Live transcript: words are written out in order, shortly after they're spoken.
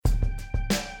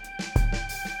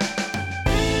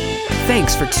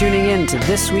Thanks for tuning in to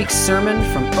this week's sermon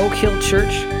from Oak Hill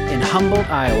Church in Humboldt,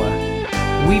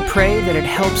 Iowa. We pray that it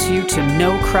helps you to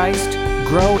know Christ,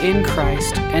 grow in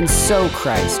Christ, and sow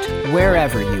Christ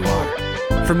wherever you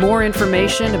are. For more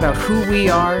information about who we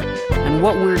are and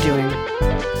what we're doing,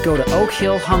 go to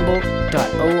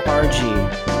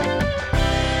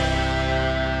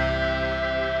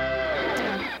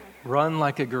oakhillhumboldt.org. Run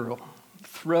like a girl,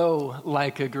 throw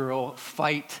like a girl,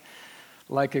 fight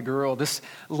like a girl. This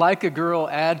Like a Girl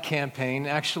ad campaign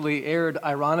actually aired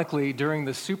ironically during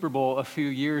the Super Bowl a few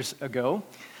years ago,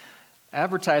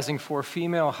 advertising for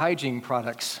female hygiene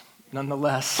products,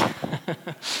 nonetheless.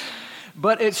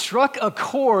 But it struck a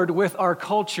chord with our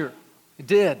culture. It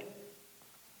did.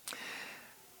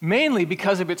 Mainly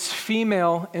because of its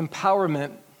female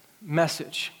empowerment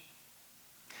message.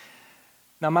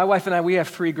 Now, my wife and I, we have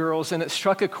 3 girls, and it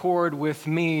struck a chord with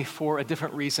me for a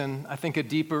different reason, I think a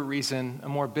deeper reason, a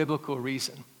more biblical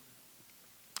reason.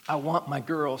 I want my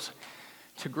girls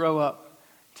to grow up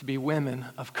to be women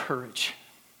of courage.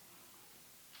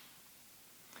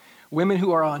 Women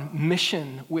who are on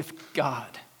mission with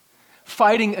God,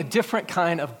 fighting a different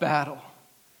kind of battle.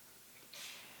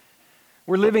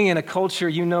 We're living in a culture,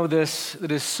 you know this,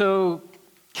 that is so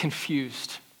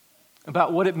confused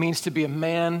about what it means to be a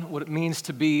man, what it means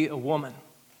to be a woman.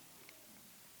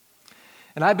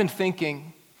 And I've been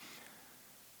thinking,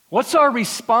 what's our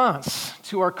response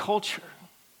to our culture?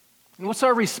 And what's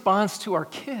our response to our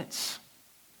kids?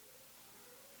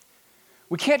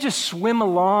 We can't just swim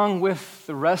along with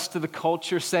the rest of the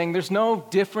culture saying there's no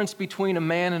difference between a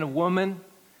man and a woman.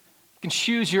 You can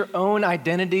choose your own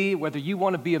identity, whether you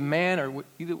want to be a man or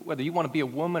whether you want to be a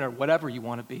woman or whatever you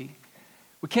want to be.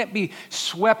 We can't be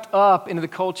swept up into the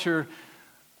culture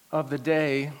of the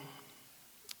day,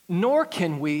 nor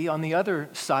can we, on the other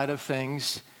side of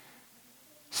things,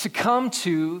 succumb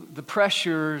to the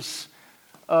pressures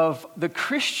of the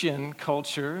Christian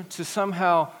culture to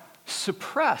somehow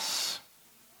suppress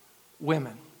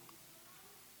women,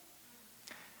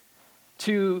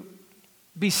 to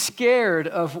be scared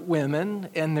of women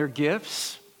and their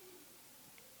gifts.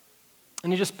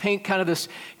 And you just paint kind of this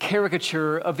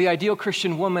caricature of the ideal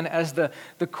Christian woman as the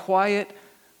quiet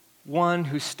one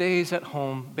who stays at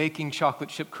home baking chocolate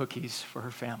chip cookies for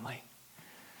her family.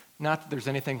 Not that there's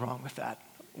anything wrong with that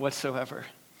whatsoever.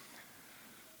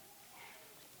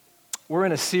 We're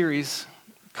in a series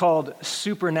called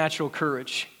Supernatural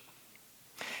Courage.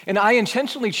 And I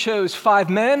intentionally chose 5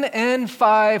 men and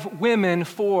 5 women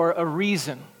for a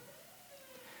reason.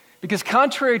 Because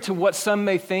contrary to what some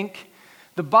may think,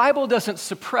 the Bible doesn't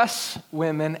suppress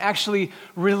women, actually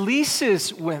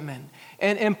releases women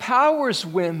and empowers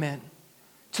women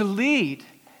to lead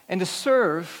and to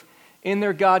serve in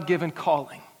their God-given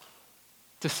calling.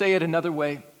 To say it another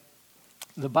way,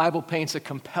 the Bible paints a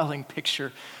compelling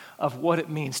picture of what it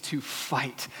means to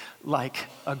fight like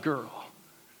a girl.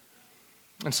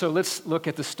 And so let's look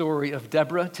at the story of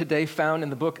Deborah today, found in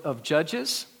the book of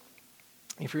Judges.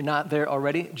 If you're not there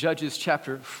already, Judges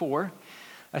chapter 4.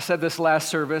 I said this last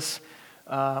service,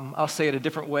 I'll say it a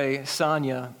different way.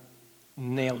 Sonia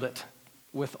nailed it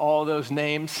with all those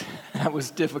names. That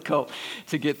was difficult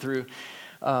to get through.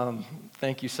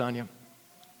 Thank you, Sonia.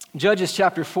 Judges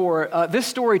chapter 4. This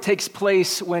story takes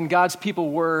place when God's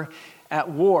people were at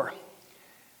war.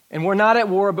 And we're not at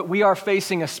war, but we are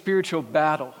facing a spiritual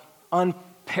battle,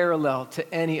 unparalleled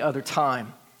to any other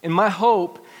time. And my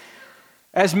hope,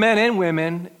 as men and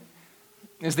women,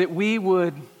 is that we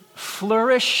would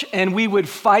flourish and we would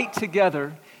fight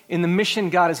together in the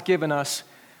mission God has given us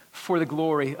for the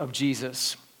glory of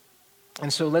Jesus.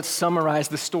 And so let's summarize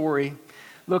the story.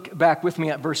 Look back with me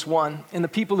at verse 1. And the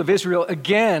people of Israel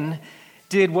again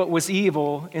did what was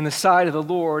evil in the sight of the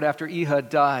Lord after Ehud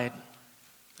died.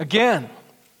 Again,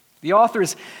 the author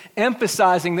is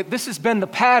emphasizing that this has been the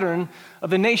pattern of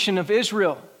the nation of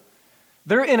Israel.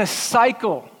 They're in a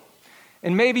cycle.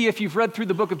 And maybe if you've read through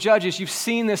the book of Judges, you've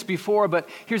seen this before, but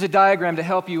here's a diagram to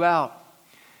help you out.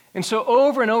 And so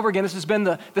over and over again, this has been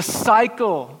the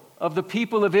cycle of the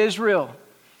people of Israel.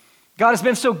 God has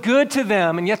been so good to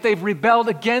them, and yet they've rebelled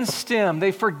against Him.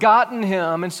 They've forgotten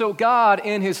Him. And so God,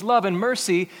 in His love and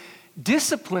mercy,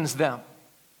 disciplines them.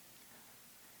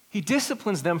 He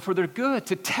disciplines them for their good,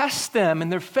 to test them in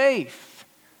their faith,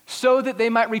 so that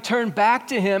they might return back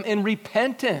to Him in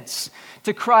repentance,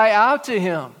 to cry out to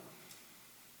Him.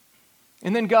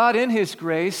 And then God, in His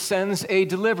grace, sends a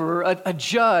deliverer, a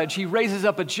judge. He raises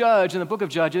up a judge in the book of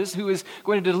Judges who is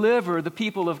going to deliver the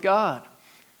people of God.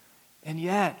 And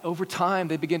yet, over time,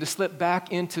 they begin to slip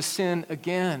back into sin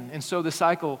again. And so the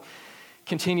cycle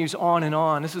continues on and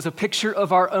on. This is a picture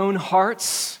of our own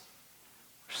hearts.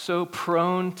 so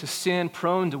prone to sin,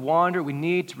 prone to wander. We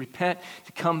need to repent,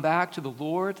 to come back to the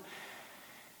Lord.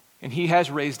 And he has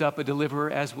raised up a deliverer,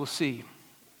 as we'll see.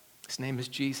 His name is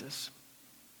Jesus.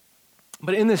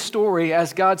 But in this story,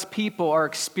 as God's people are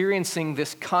experiencing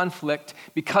this conflict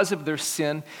because of their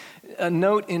sin, a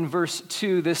note in verse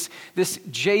 2, this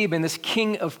Jabin, this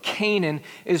king of Canaan,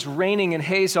 is reigning in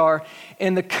Hazor,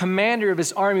 and the commander of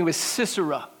his army was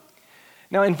Sisera.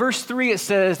 Now in verse 3 it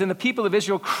says, then the people of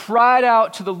Israel cried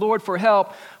out to the Lord for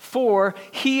help, for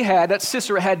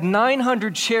Sisera had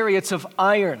 900 chariots of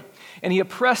iron, and he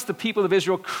oppressed the people of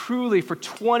Israel cruelly for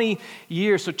 20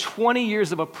 years, so 20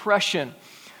 years of oppression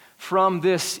from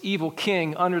this evil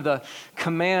king under the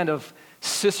command of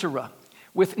Sisera.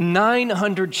 With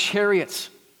 900 chariots.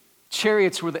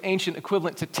 Chariots were the ancient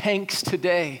equivalent to tanks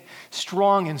today,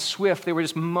 strong and swift. They were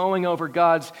just mowing over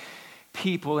God's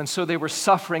people, and so they were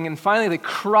suffering. And finally, they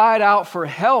cried out for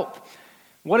help.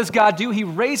 What does God do? He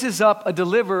raises up a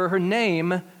deliverer. Her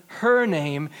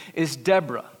name is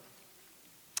Deborah.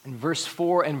 In verse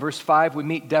 4 and verse 5, we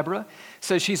meet Deborah. It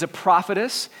says she's a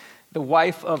prophetess, the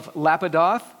wife of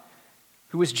Lapidoth,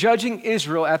 who was judging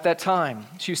Israel at that time.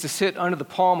 She used to sit under the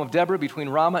palm of Deborah between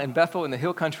Ramah and Bethel in the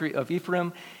hill country of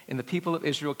Ephraim, and the people of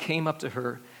Israel came up to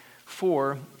her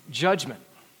for judgment.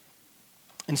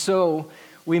 And so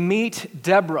we meet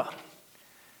Deborah.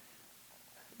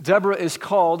 Deborah is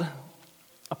called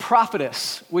a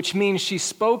prophetess, which means she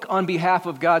spoke on behalf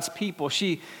of God's people.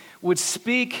 She would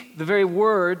speak the very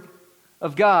word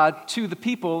of God to the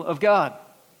people of God.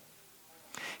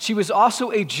 She was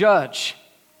also a judge.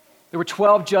 There were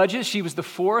 12 judges. She was the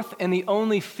fourth and the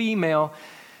only female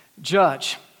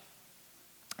judge.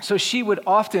 So she would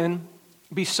often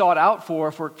be sought out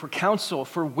for counsel,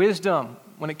 for wisdom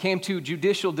when it came to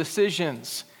judicial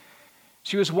decisions.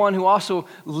 She was one who also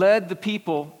led the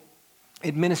people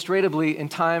administratively in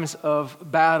times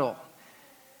of battle.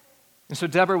 And so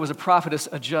Deborah was a prophetess,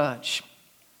 a judge.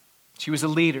 She was a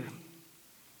leader.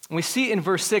 And we see in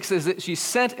verse 6 is that she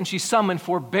sent and she summoned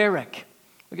for Barak.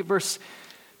 Look at verse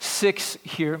 6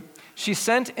 here. She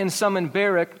sent and summoned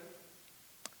Barak,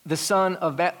 the son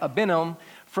of Abinoam,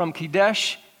 from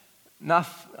Kadesh,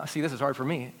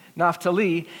 Naphtali,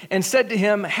 and said to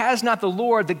him, has not the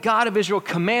Lord, the God of Israel,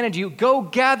 commanded you, go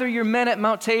gather your men at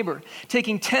Mount Tabor,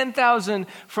 taking 10,000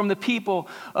 from the people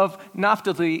of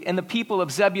Naphtali and the people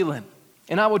of Zebulun.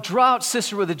 And I will draw out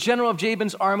Sisera, the general of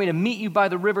Jabin's army, to meet you by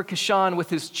the river Kishon with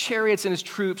his chariots and his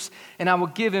troops, and I will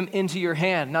give him into your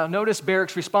hand. Now notice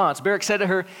Barak's response. Barak said to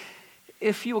her,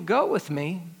 if you will go with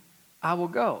me, I will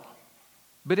go.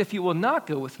 But if you will not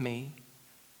go with me,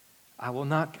 I will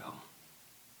not go.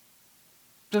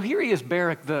 So here he is,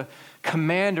 Barak, the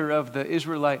commander of the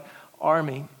Israelite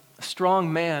army, a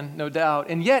strong man, no doubt,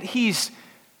 and yet he's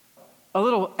a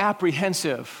little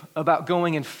apprehensive about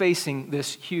going and facing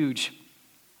this huge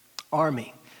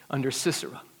army under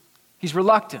Sisera. He's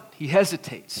reluctant. He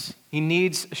hesitates. He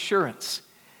needs assurance.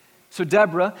 So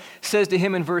Deborah says to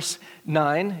him in verse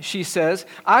 9, she says,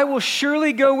 I will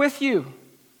surely go with you.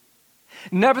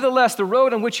 Nevertheless, the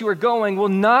road on which you are going will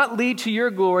not lead to your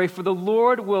glory, for the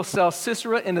Lord will sell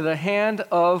Sisera into the hand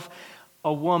of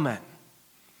a woman.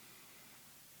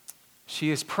 She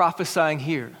is prophesying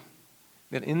here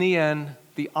that in the end,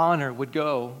 the honor would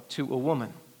go to a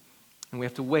woman. And we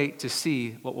have to wait to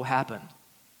see what will happen.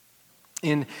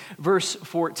 In verse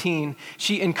 14,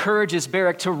 she encourages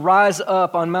Barak to rise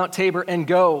up on Mount Tabor and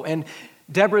go. And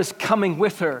Deborah's coming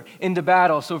with her into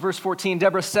battle. So verse 14,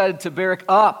 Deborah said to Barak,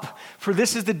 up, for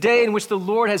this is the day in which the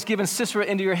Lord has given Sisera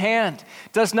into your hand.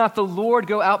 Does not the Lord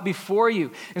go out before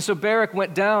you? And so Barak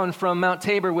went down from Mount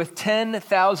Tabor with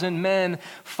 10,000 men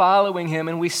following him.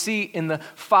 And we see in the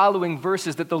following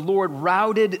verses that the Lord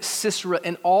routed Sisera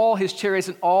and all his chariots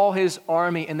and all his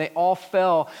army, and they all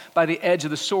fell by the edge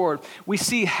of the sword. We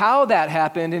see how that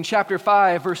happened in chapter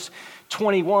 5, verse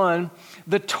 21,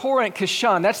 the torrent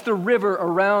Kishon, that's the river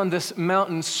around this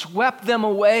mountain, swept them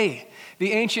away.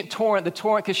 The ancient torrent, the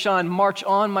torrent Kishon, march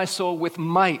on my soul with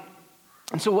might.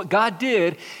 And so what God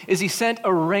did is he sent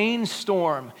a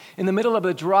rainstorm in the middle of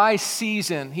a dry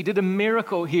season. He did a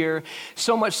miracle here,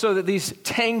 so much so that these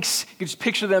tanks, you can just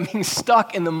picture them being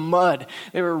stuck in the mud.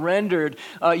 They were rendered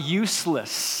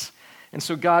useless. And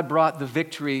so God brought the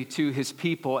victory to his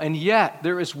people. And yet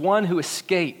there is one who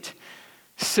escaped,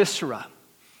 Sisera.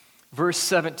 Verse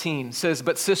 17 says,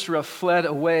 but Sisera fled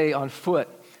away on foot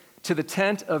to the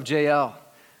tent of Jael,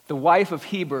 the wife of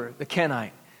Heber the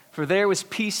Kenite. For there was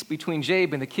peace between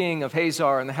Jabin the king of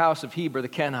Hazor and the house of Heber the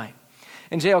Kenite.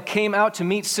 And Jael came out to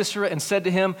meet Sisera and said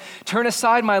to him, turn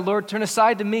aside, my lord, turn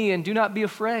aside to me, and do not be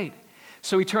afraid.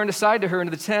 So he turned aside to her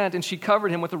into the tent, and she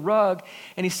covered him with a rug.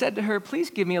 And he said to her, "Please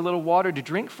give me a little water to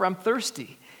drink, for I'm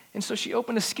thirsty." And so she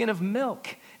opened a skin of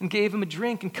milk and gave him a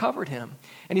drink and covered him.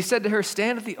 And he said to her,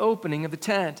 "Stand at the opening of the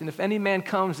tent, and if any man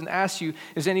comes and asks you,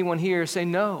 'Is anyone here?' say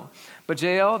no." But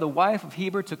Jael, the wife of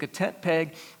Heber, took a tent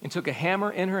peg and took a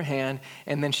hammer in her hand,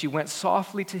 and then she went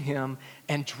softly to him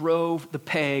and drove the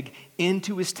peg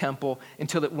into his temple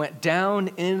until it went down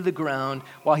into the ground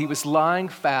while he was lying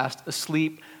fast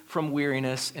asleep from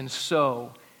weariness, and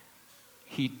so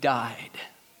he died.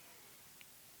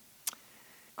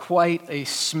 Quite a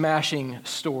smashing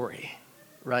story,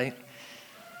 right?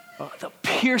 The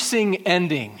piercing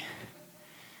ending.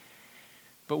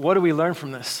 But what do we learn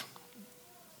from this?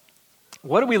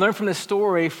 What do we learn from this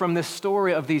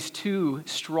story of these two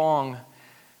strong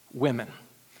women?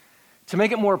 To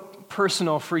make it more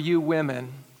personal for you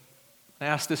women, I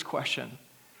ask this question: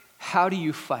 how do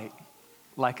you fight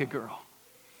like a girl?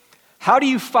 How do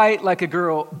you fight like a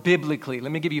girl biblically?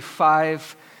 Let me give you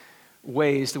 5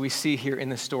 ways that we see here in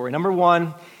this story. Number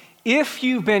 1, if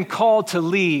you've been called to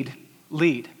lead,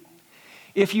 lead.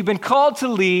 If you've been called to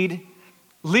lead,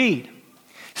 lead.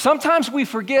 Sometimes we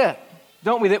forget,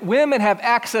 don't we, that women have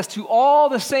access to all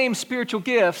the same spiritual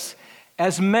gifts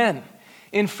as men.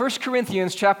 In 1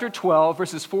 Corinthians chapter 12,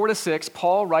 verses 4-6,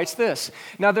 Paul writes this: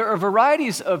 "Now there are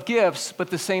varieties of gifts, but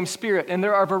the same Spirit. And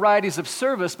there are varieties of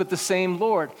service, but the same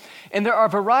Lord. And there are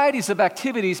varieties of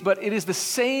activities, but it is the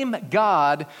same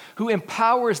God who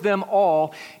empowers them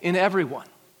all in everyone."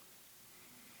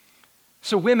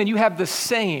 So women, you have the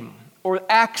same, or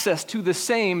access to the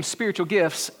same spiritual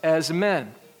gifts as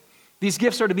men. These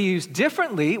gifts are to be used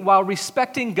differently while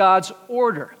respecting God's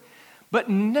order. But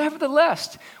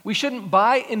nevertheless, we shouldn't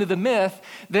buy into the myth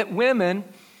that women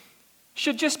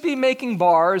should just be making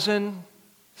bars and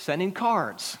sending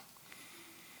cards.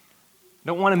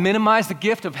 Don't want to minimize the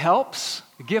gift of helps,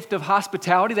 the gift of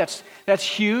hospitality. That's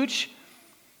huge.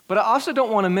 But I also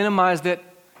don't want to minimize that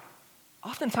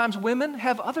oftentimes women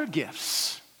have other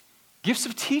gifts. Gifts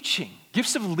of teaching,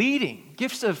 gifts of leading,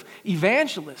 gifts of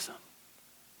evangelism.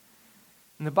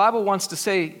 And the Bible wants to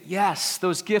say, yes,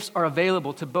 those gifts are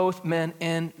available to both men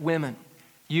and women,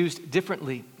 used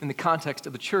differently in the context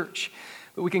of the church.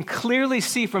 But we can clearly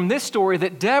see from this story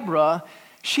that Deborah,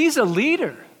 she's a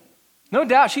leader. No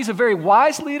doubt she's a very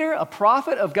wise leader, a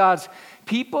prophet of God's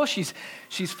people. She's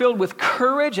filled with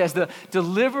courage as the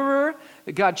deliverer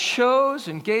that God chose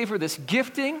and gave her this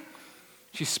gifting.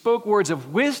 She spoke words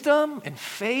of wisdom and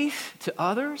faith to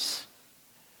others.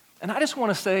 And I just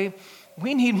want to say,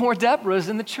 we need more Deborahs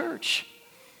in the church.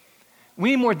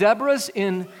 We need more Deborahs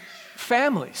in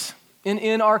families,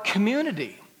 in our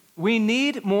community. We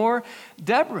need more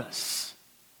Deborahs.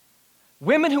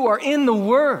 Women who are in the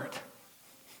Word,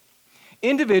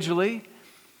 individually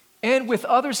and with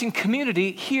others in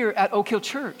community here at Oak Hill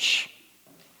Church.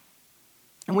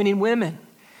 And we need women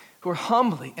who are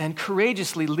humbly and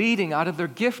courageously leading out of their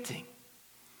gifting,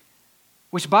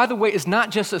 which, by the way, is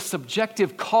not just a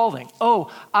subjective calling.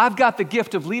 Oh, I've got the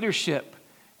gift of leadership.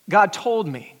 God told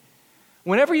me.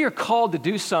 Whenever you're called to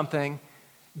do something,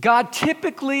 God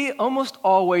typically, almost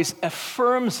always,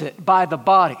 affirms it by the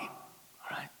body,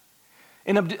 right?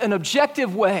 In an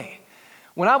objective way.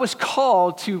 When I was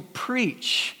called to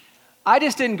preach, I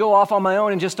just didn't go off on my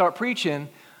own and just start preaching.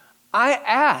 I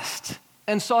asked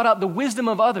and sought out the wisdom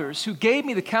of others who gave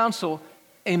me the counsel.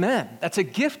 Amen. That's a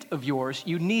gift of yours.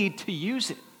 You need to use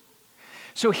it.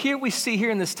 So here we see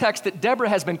here in this text that Deborah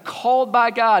has been called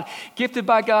by God, gifted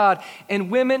by God, and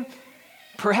women,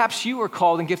 perhaps you are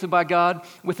called and gifted by God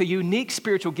with a unique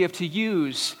spiritual gift to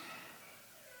use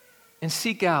and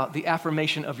seek out the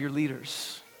affirmation of your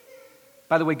leaders.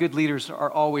 By the way, good leaders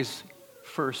are always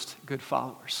first good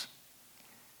followers.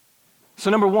 So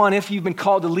number 1, if you've been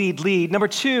called to lead, lead. Number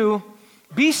 2,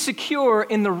 be secure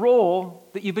in the role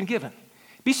that you've been given.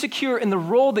 Be secure in the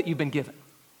role that you've been given.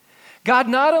 God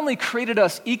not only created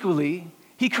us equally,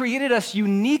 He created us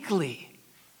uniquely,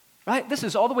 right? This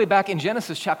is all the way back in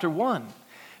Genesis chapter 1.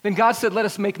 Then God said, "Let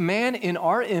us make man in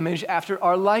our image after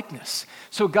our likeness."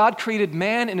 So God created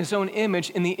man in His own image.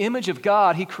 In the image of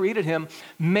God, He created him,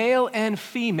 male and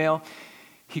female.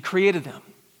 He created them.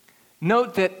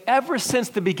 Note that ever since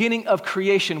the beginning of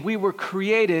creation, we were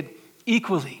created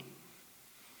equally,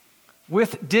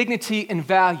 with dignity and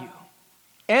value.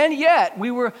 And yet,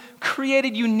 we were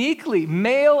created uniquely,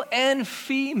 male and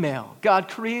female. God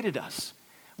created us.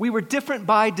 We were different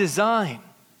by design.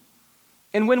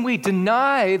 And when we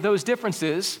deny those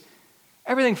differences,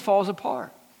 everything falls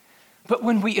apart. But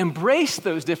when we embrace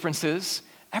those differences,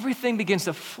 everything begins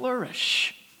to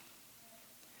flourish.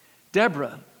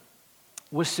 Deborah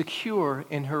was secure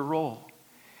in her role.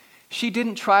 She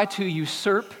didn't try to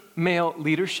usurp male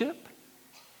leadership.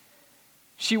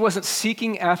 She wasn't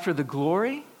seeking after the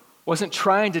glory, wasn't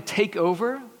trying to take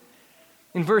over.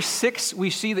 In verse 6, we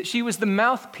see that she was the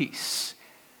mouthpiece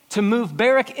to move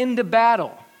Barak into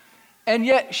battle, and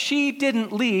yet she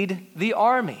didn't lead the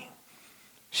army.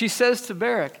 She says to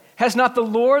Barak, "Has not the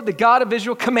Lord, the God of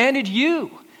Israel, commanded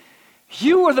you?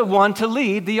 You are the one to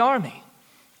lead the army.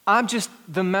 I'm just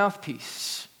the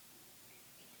mouthpiece."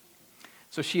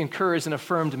 So she encouraged and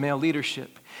affirmed male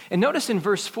leadership. And notice in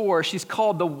verse 4, she's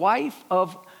called the wife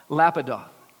of Lapidoth.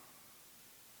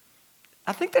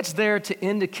 I think that's there to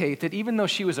indicate that even though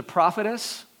she was a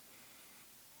prophetess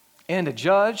and a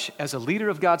judge, as a leader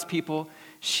of God's people,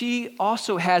 she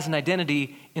also has an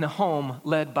identity in a home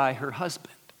led by her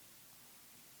husband.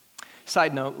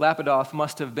 Side note, Lapidoth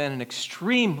must have been an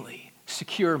extremely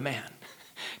secure man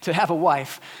to have a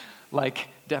wife like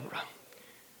Deborah.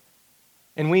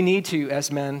 And we need to, as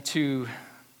men, to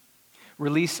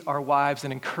release our wives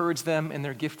and encourage them in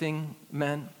their gifting,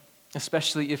 men,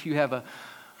 especially if you have a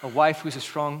wife who's a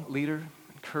strong leader.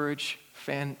 Encourage,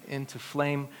 fan into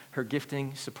flame her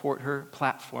gifting, support her,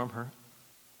 platform her.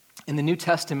 In the New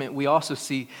Testament, we also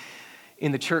see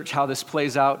in the church how this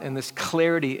plays out and this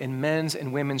clarity in men's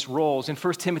and women's roles. In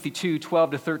 1 Timothy 2,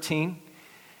 12 to 13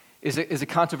 is a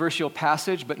controversial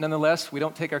passage, but nonetheless, we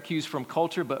don't take our cues from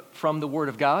culture, but from the Word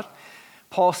of God.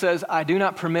 Paul says, "I do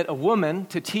not permit a woman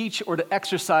to teach or to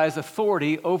exercise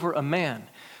authority over a man.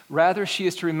 Rather, she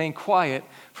is to remain quiet,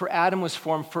 for Adam was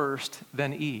formed first,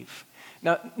 then Eve."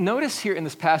 Now, notice here in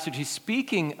this passage, he's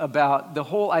speaking about the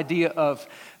whole idea of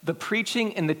the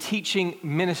preaching and the teaching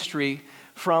ministry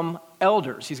from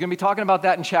elders. He's going to be talking about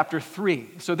that in chapter 3.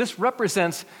 So this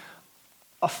represents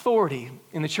authority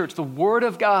in the church, the Word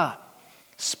of God,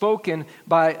 spoken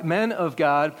by men of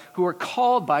God who are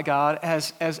called by God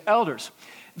as elders.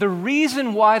 The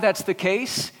reason why that's the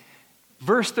case,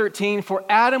 verse 13, "For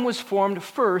Adam was formed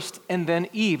first and then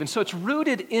Eve." And so it's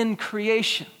rooted in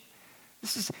creation.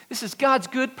 This is God's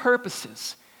good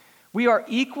purposes. We are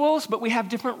equals, but we have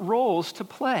different roles to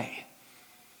play.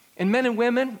 And men and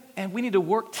women, and we need to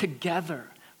work together,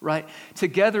 right?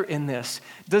 Together in this.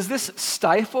 Does this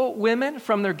stifle women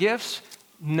from their gifts?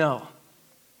 No.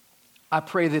 I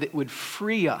pray that it would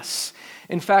free us.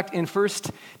 In fact, in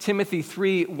 1 Timothy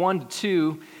 3, 1 to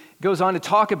 2, goes on to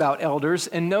talk about elders.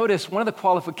 And notice one of the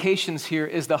qualifications here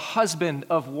is the husband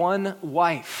of one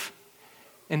wife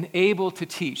and able to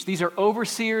teach. These are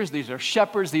overseers, these are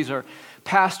shepherds, these are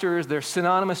pastors. They're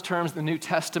synonymous terms in the New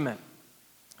Testament.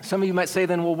 Some of you might say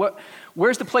then, well,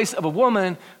 where's the place of a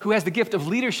woman who has the gift of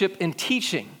leadership and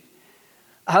teaching?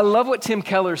 I love what Tim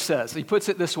Keller says. He puts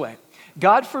it this way: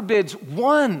 God forbids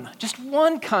just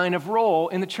one kind of role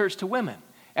in the church to women,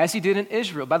 as he did in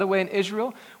Israel. By the way, in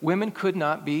Israel, women could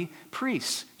not be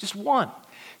priests, just one.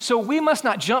 So we must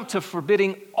not jump to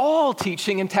forbidding all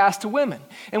teaching and tasks to women.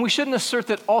 And we shouldn't assert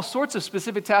that all sorts of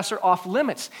specific tasks are off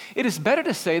limits. It is better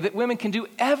to say that women can do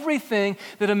everything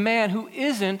that a man who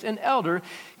isn't an elder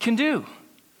can do.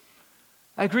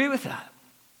 I agree with that.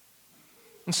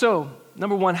 And so,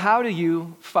 number one, how do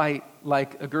you fight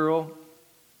like a girl?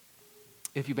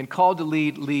 If you've been called to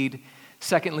lead, lead.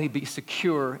 Secondly, be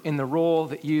secure in the role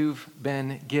that you've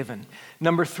been given.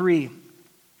 Number 3,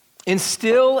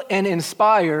 instill and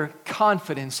inspire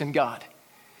confidence in God.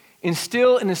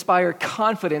 Instill and inspire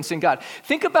confidence in God.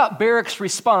 Think about Barak's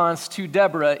response to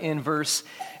Deborah in verse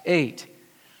 8.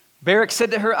 Barak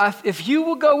said to her, "If you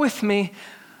will go with me,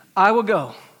 I will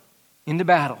go into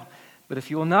battle. But if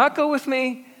you will not go with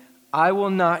me, I will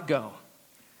not go."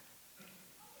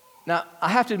 Now, I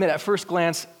have to admit, at first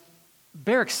glance,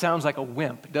 Barak sounds like a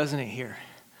wimp, doesn't he, here?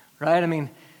 Right? I mean,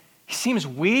 he seems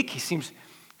weak. He seems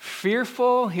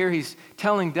fearful. Here he's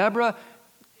telling Deborah,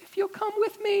 "If you'll come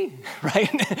with me, right,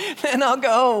 then I'll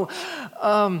go."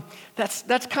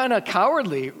 That's kind of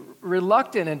cowardly,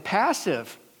 reluctant, and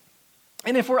passive.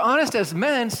 And if we're honest as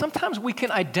men, sometimes we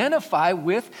can identify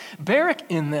with Barak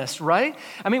in this, right?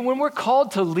 I mean, when we're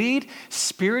called to lead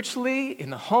spiritually in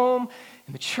the home,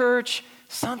 in the church,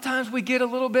 sometimes we get a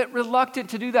little bit reluctant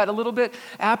to do that, a little bit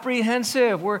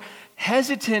apprehensive. We're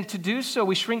hesitant to do so.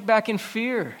 We shrink back in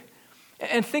fear.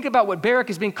 And think about what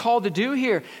Barak is being called to do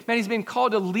here. Man, he's being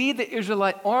called to lead the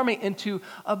Israelite army into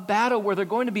a battle where they're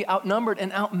going to be outnumbered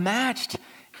and outmatched,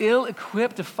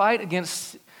 ill-equipped to fight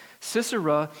against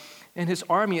Sisera and his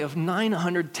army of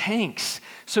 900 tanks.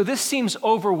 So this seems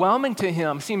overwhelming to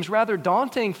him, seems rather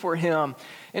daunting for him.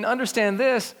 And understand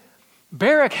this,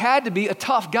 Barak had to be a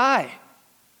tough guy.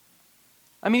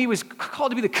 I mean, he was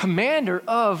called to be the commander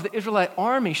of the Israelite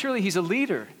army. Surely he's a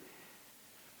leader.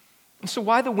 And so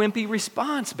why the wimpy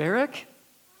response, Barak?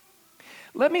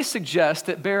 Let me suggest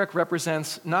that Barak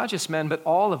represents not just men, but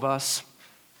all of us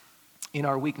in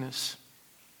our weakness.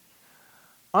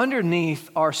 Underneath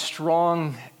our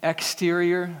strong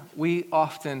exterior, we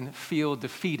often feel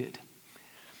defeated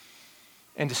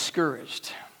and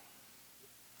discouraged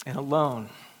and alone,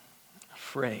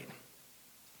 afraid.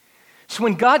 So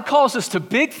when God calls us to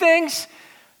big things,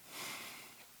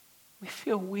 we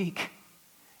feel weak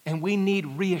and we need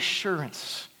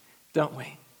reassurance, don't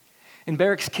we? In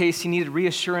Barak's case, he needed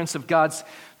reassurance of God's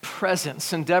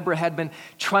presence, and Deborah had been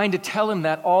trying to tell him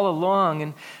that all along.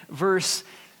 In verse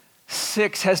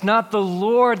 6, has not the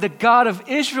Lord, the God of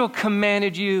Israel,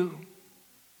 commanded you?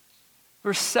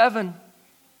 Verse 7,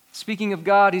 speaking of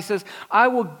God, he says, I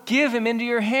will give him into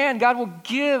your hand. God will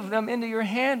give them into your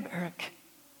hand, Barak.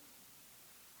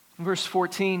 In verse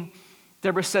 14,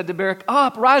 Deborah said to Barak,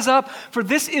 rise up, for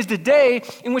this is the day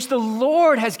in which the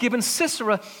Lord has given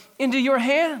Sisera into your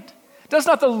hand. Does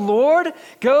not the Lord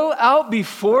go out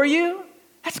before you?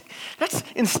 That's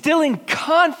instilling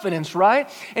confidence, right?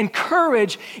 And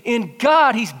courage in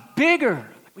God. He's bigger.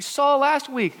 Like we saw last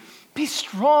week. Be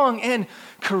strong and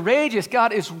courageous.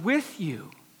 God is with you.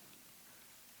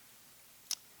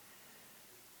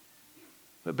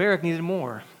 But Barak needed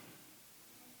more.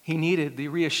 He needed the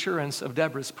reassurance of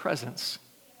Deborah's presence.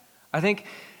 I think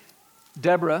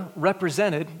Deborah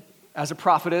represented, as a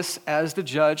prophetess, as the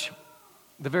judge,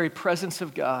 the very presence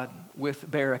of God with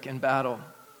Barak in battle.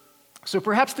 So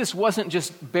perhaps this wasn't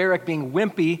just Barak being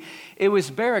wimpy, it was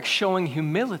Barak showing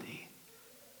humility.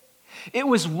 It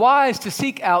was wise to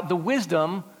seek out the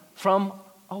wisdom from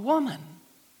a woman.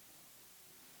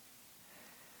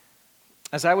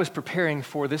 As I was preparing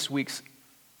for this week's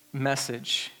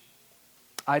message,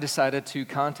 I decided to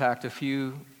contact a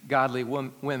few godly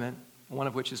women, one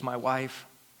of which is my wife,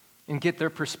 and get their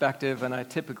perspective. And I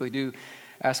typically do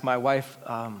ask my wife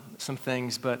some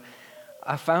things, but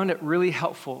I found it really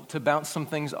helpful to bounce some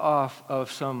things off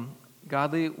of some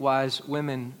godly, wise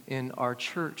women in our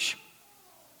church.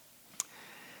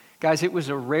 Guys, it was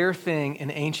a rare thing in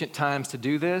ancient times to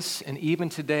do this, and even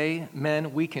today,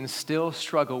 men, we can still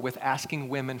struggle with asking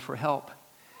women for help.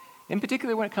 In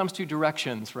particular when it comes to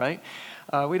directions, right?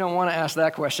 We don't want to ask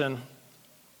that question.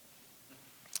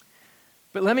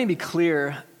 But let me be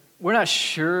clear, we're not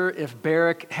sure if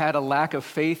Barak had a lack of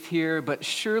faith here, but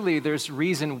surely there's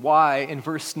reason why in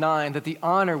verse 9 that the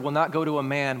honor will not go to a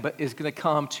man, but is going to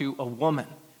come to a woman.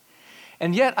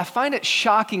 And yet I find it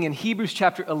shocking in Hebrews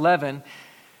chapter 11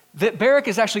 that Barak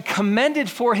is actually commended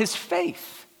for his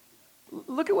faith.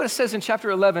 Look at what it says in chapter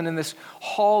 11 in this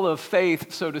hall of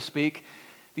faith, so to speak,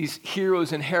 these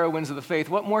heroes and heroines of the faith.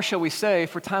 What more shall we say?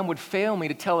 For time would fail me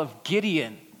to tell of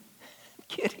Gideon.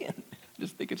 Gideon. I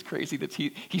just think it's crazy that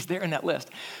he's there in that list.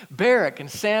 Barak and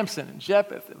Samson and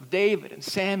Jephthah, David and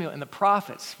Samuel and the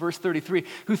prophets, verse 33,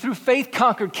 who through faith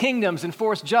conquered kingdoms,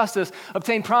 enforced justice,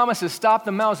 obtained promises, stopped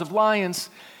the mouths of lions,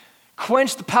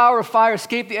 quenched the power of fire,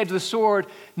 escaped the edge of the sword.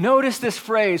 Notice this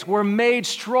phrase, were made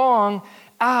strong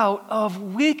out of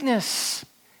weakness,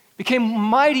 became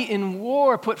mighty in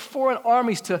war, put foreign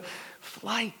armies to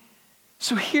flight.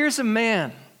 So here's a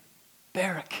man,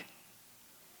 Barak,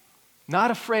 not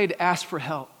afraid to ask for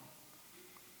help.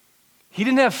 He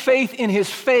didn't have faith in his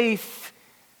faith.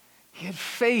 He had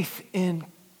faith in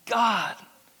God.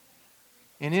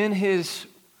 And in his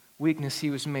weakness, he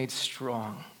was made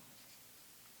strong.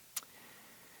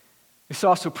 This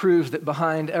also proves that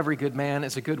behind every good man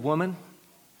is a good woman.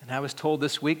 And I was told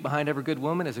this week, behind every good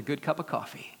woman is a good cup of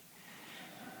coffee.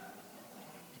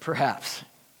 Perhaps.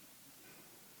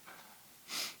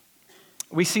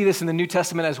 We see this in the New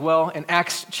Testament as well. In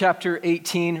Acts chapter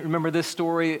 18, remember this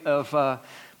story of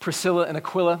Priscilla and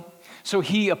Aquila? So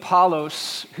he,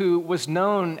 Apollos, who was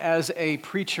known as a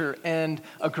preacher and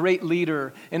a great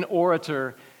leader, an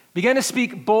orator, began to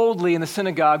speak boldly in the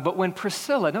synagogue. But when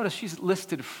Priscilla, notice she's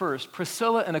listed first,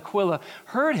 Priscilla and Aquila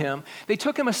heard him, they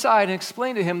took him aside and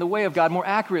explained to him the way of God more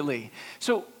accurately.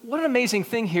 So what an amazing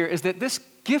thing here is that this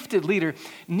gifted leader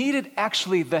needed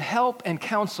actually the help and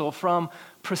counsel from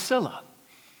Priscilla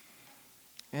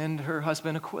and her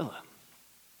husband Aquila.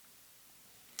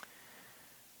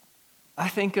 I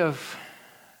think of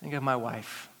my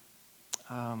wife.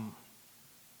 I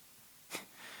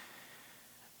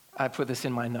put this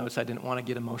in my notes. I didn't want to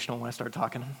get emotional when I started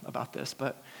talking about this,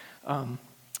 but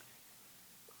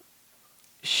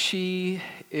she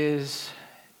is,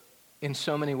 in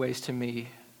so many ways to me,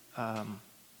 a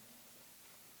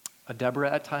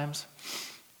Deborah at times.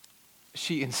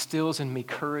 She instills in me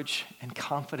courage and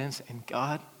confidence in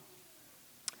God.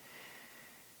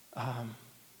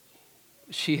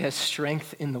 She has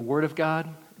strength in the Word of God,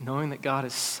 knowing that God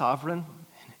is sovereign.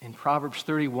 In Proverbs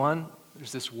 31,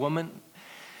 There's this woman,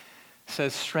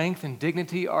 says strength and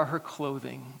dignity are her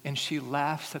clothing, and she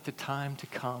laughs at the time to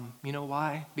come. You know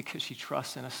why? Because she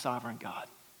trusts in a sovereign God.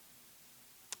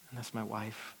 And that's my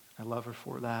wife. I love her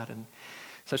for that, and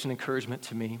such an encouragement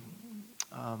to me.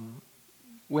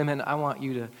 Women, I want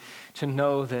you to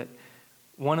know that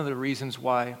one of the reasons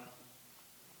why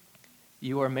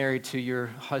you are married to your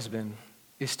husband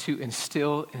is to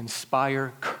instill and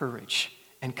inspire courage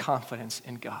and confidence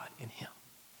in God, in him.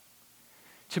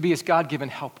 To be his God-given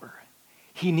helper.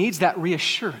 He needs that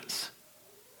reassurance.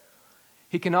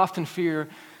 He can often fear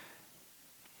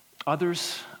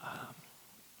others.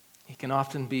 He can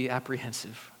often be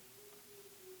apprehensive.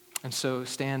 And so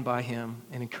stand by him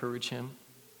and encourage him.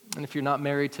 And if you're not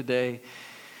married today,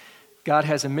 God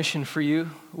has a mission for you,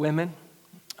 women,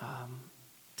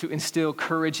 to instill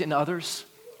courage in others.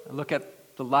 Look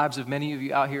at the lives of many of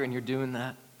you out here, and you're doing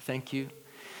that. Thank you.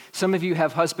 Some of you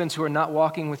have husbands who are not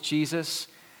walking with Jesus,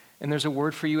 and there's a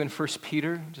word for you in 1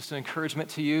 Peter, just an encouragement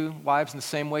to you. Wives, in the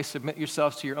same way, submit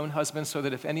yourselves to your own husbands so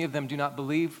that if any of them do not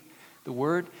believe the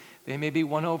word, they may be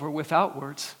won over without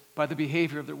words by the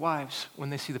behavior of their wives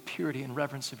when they see the purity and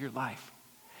reverence of your life.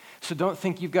 So don't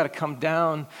think you've got to come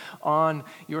down on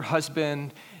your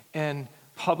husband and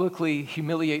publicly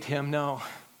humiliate him. No.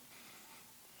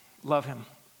 Love him.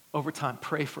 Over time,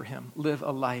 pray for him. Live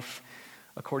a life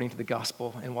according to the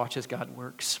gospel and watch as God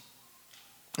works.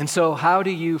 And so how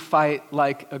do you fight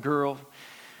like a girl?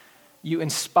 You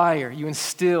inspire, you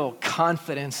instill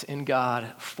confidence in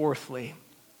God. Fourthly,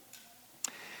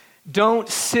 don't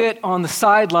sit on the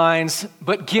sidelines,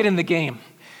 but get in the game.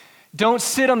 Don't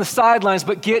sit on the sidelines,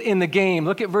 but get in the game.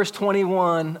 Look at verse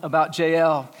 21 about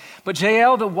Jael. But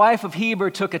Jael, the wife of Heber,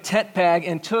 took a tent peg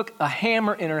and took a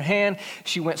hammer in her hand.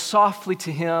 She went softly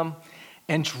to him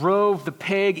and drove the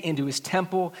peg into his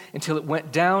temple until it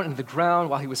went down into the ground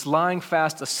while he was lying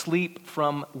fast asleep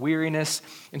from weariness.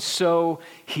 And so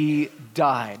he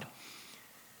died.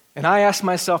 And I asked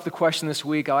myself the question this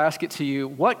week, I'll ask it to you,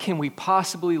 what can we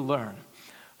possibly learn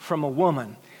from a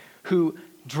woman who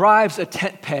drives a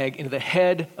tent peg into the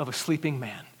head of a sleeping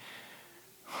man?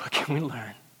 What can we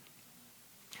learn?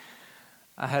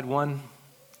 I had one,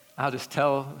 I'll just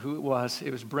tell who it was.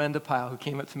 It was Brenda Pyle who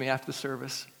came up to me after the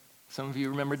service. Some of you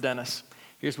remember Dennis.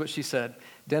 Here's what she said.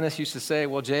 Dennis used to say,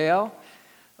 well, Jael,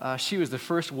 she was the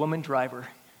first woman driver.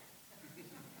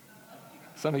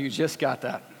 Some of you just got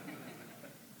that.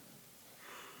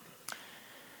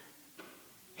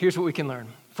 Here's what we can learn.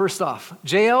 First off,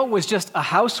 Jael was just a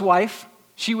housewife.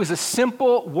 She was a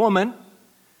simple woman.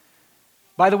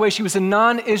 By the way, she was a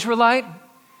non-Israelite.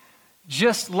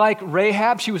 Just like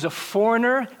Rahab, she was a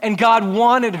foreigner, and God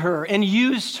wanted her and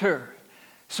used her.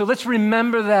 So let's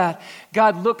remember that.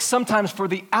 God looks sometimes for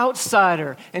the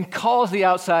outsider and calls the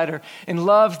outsider and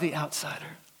loves the outsider.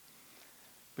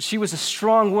 But she was a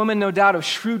strong woman, no doubt, of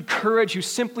shrewd courage who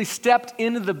simply stepped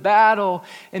into the battle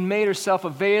and made herself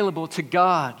available to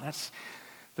God. That's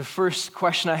the first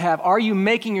question I have. Are you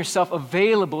making yourself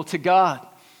available to God?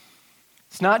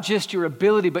 It's not just your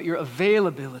ability, but your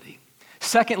availability.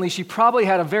 Secondly, she probably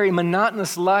had a very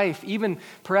monotonous life, even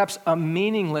perhaps a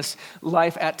meaningless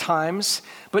life at times.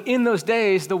 But in those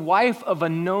days, the wife of a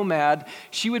nomad,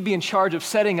 she would be in charge of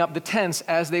setting up the tents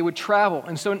as they would travel.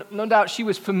 And so no doubt she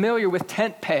was familiar with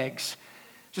tent pegs,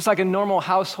 just like a normal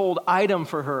household item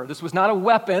for her. This was not a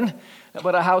weapon,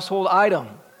 but a household item.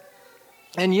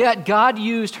 And yet God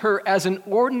used her as an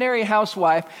ordinary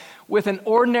housewife with an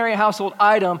ordinary household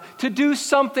item to do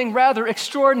something rather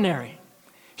extraordinary.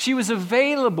 She was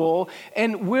available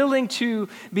and willing to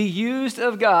be used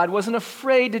of God, wasn't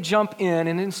afraid to jump in,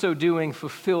 and in so doing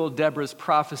fulfilled Deborah's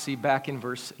prophecy back in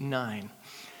verse 9.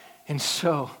 And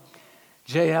so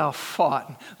Jael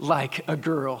fought like a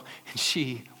girl, and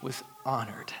she was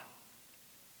honored.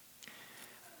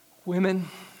 Women,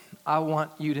 I want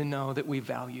you to know that we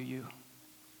value you.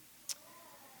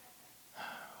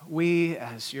 We,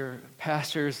 as your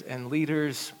pastors and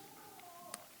leaders,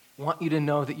 want you to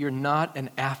know that you're not an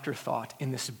afterthought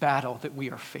in this battle that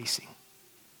we are facing.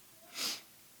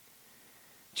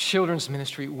 Children's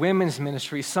ministry, women's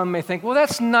ministry, some may think, well,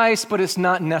 that's nice, but it's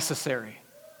not necessary.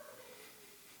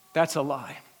 That's a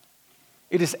lie.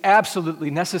 It is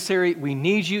absolutely necessary. We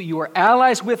need you. You are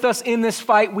allies with us in this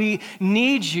fight. We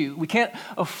need you. We can't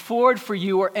afford for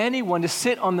you or anyone to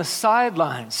sit on the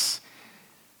sidelines.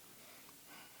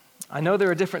 I know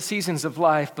there are different seasons of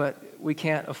life, but we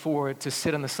can't afford to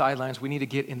sit on the sidelines. We need to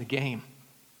get in the game.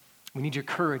 We need your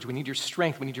courage. We need your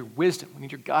strength. We need your wisdom. We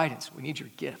need your guidance. We need your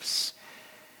gifts.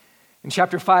 In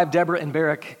chapter 5, Deborah and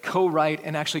Barak co-write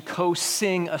and actually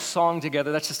co-sing a song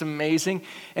together. That's just amazing.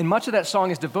 And much of that song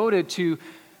is devoted to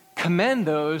commend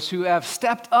those who have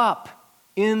stepped up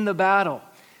in the battle.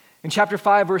 In chapter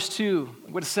 5, verse 2,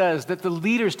 what it says, that the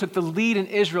leaders took the lead in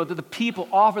Israel, that the people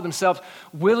offered themselves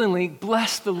willingly,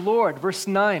 bless the Lord. Verse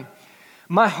 9,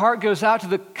 my heart goes out to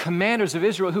the commanders of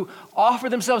Israel who offer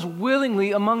themselves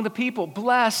willingly among the people.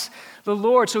 Bless the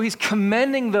Lord. So he's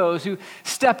commending those who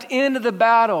stepped into the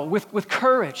battle with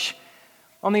courage.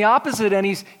 On the opposite end,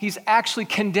 he's actually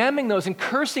condemning those and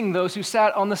cursing those who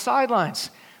sat on the sidelines.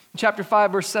 In chapter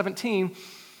 5, verse 17,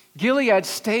 Gilead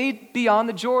stayed beyond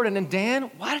the Jordan. And Dan,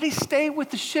 why did he stay with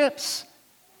the ships?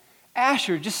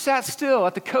 Asher just sat still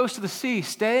at the coast of the sea,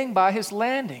 staying by his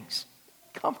landings.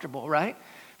 Comfortable, right?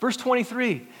 Verse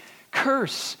 23,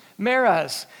 curse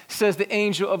Meraz, says the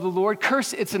angel of the Lord.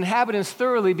 Curse its inhabitants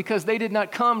thoroughly because they did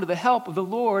not come to the help of the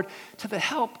Lord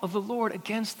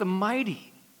against the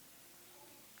mighty.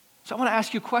 So I want to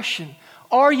ask you a question.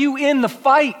 Are you in the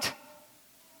fight?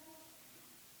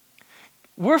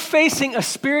 We're facing a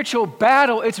spiritual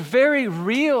battle. It's very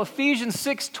real. Ephesians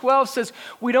 6:12 says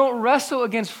we don't wrestle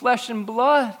against flesh and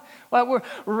blood. Like we're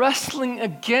wrestling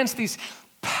against these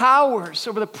powers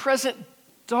over the present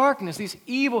darkness, these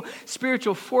evil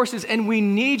spiritual forces, and we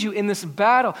need you in this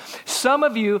battle. Some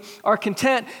of you are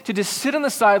content to just sit on the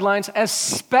sidelines as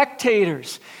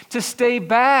spectators, to stay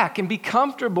back and be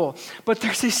comfortable. But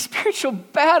there's a spiritual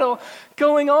battle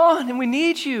going on, and we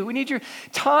need you. We need your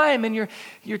time and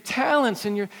your talents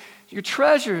and your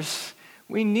treasures.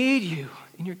 We need you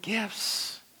and your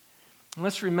gifts. And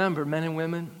let's remember, men and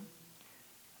women,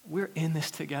 we're in this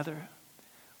together.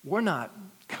 We're not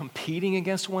competing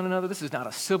against one another. This is not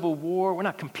a civil war. We're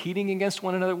not competing against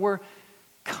one another. We're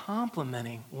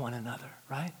complementing one another,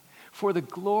 right? For the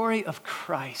glory of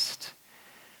Christ.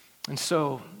 And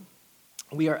so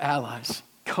we are allies,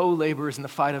 co-laborers in the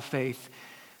fight of faith.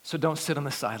 So don't sit on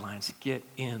the sidelines. Get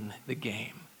in the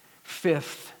game.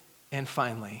 Fifth and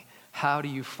finally, how do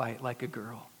you fight like a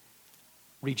girl?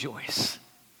 Rejoice.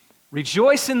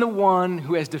 Rejoice in the one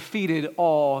who has defeated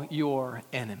all your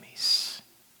enemies.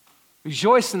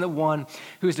 Rejoice in the one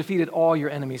who has defeated all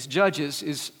your enemies. Judges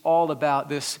is all about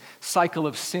this cycle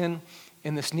of sin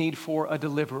and this need for a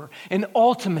deliverer, an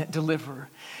ultimate deliverer.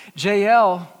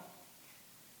 Jael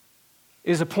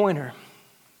is a pointer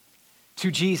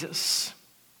to Jesus.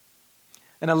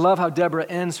 And I love how Deborah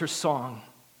ends her song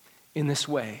in this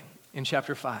way in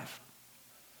chapter 5.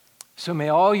 So may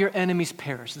all your enemies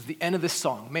perish. This is the end of this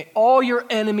song. May all your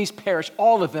enemies perish,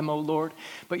 all of them, O Lord,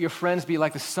 but your friends be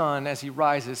like the sun as he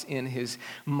rises in his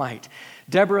might.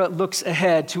 Deborah looks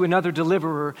ahead to another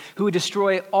deliverer who would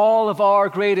destroy all of our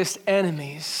greatest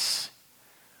enemies.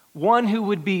 One who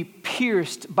would be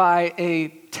pierced by a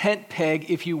tent peg,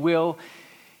 if you will,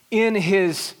 in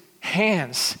his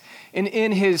hands and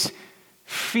in his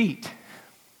feet,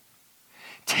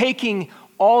 taking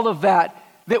all of that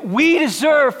we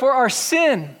deserve for our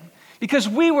sin because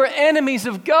we were enemies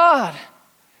of God.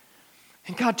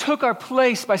 And God took our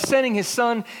place by sending his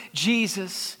son,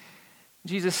 Jesus.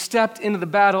 Jesus stepped into the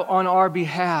battle on our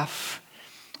behalf.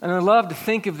 And I love to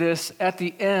think of this at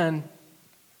the end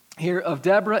here of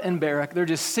Deborah and Barak. They're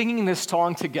just singing this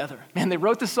song together. Man, they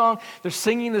wrote the song, they're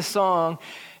singing the song,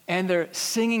 and they're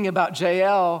singing about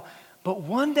Jael. But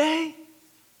one day,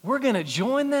 we're going to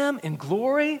join them in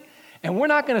glory. And we're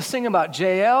not going to sing about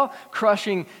Jael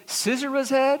crushing Sisera's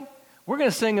head. We're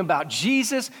going to sing about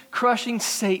Jesus crushing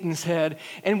Satan's head.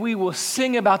 And we will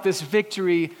sing about this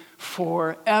victory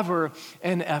forever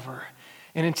and ever.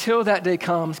 And until that day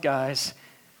comes, guys,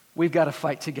 we've got to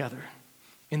fight together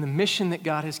in the mission that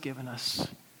God has given us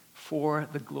for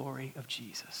the glory of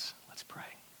Jesus. Let's pray.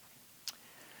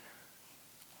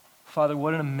 Father,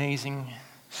 what an amazing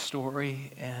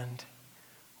story. And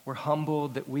we're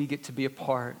humbled that we get to be a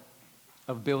part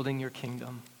of building your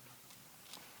kingdom.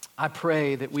 I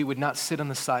pray that we would not sit on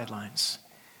the sidelines.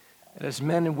 That as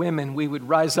men and women, we would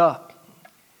rise up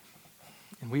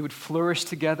and we would flourish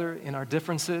together in our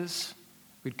differences.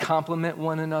 We'd complement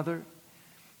one another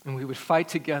and we would fight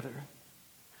together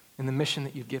in the mission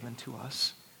that you've given to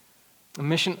us. A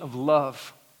mission of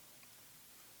love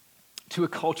to a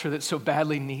culture that so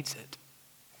badly needs it.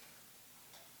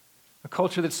 A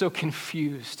culture that's so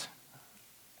confused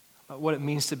about what it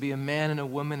means to be a man and a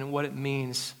woman and what it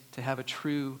means to have a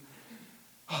true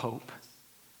hope.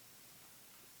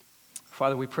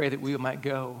 Father, we pray that we might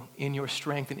go in your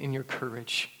strength and in your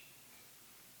courage.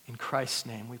 In Christ's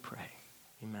name we pray.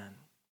 Amen.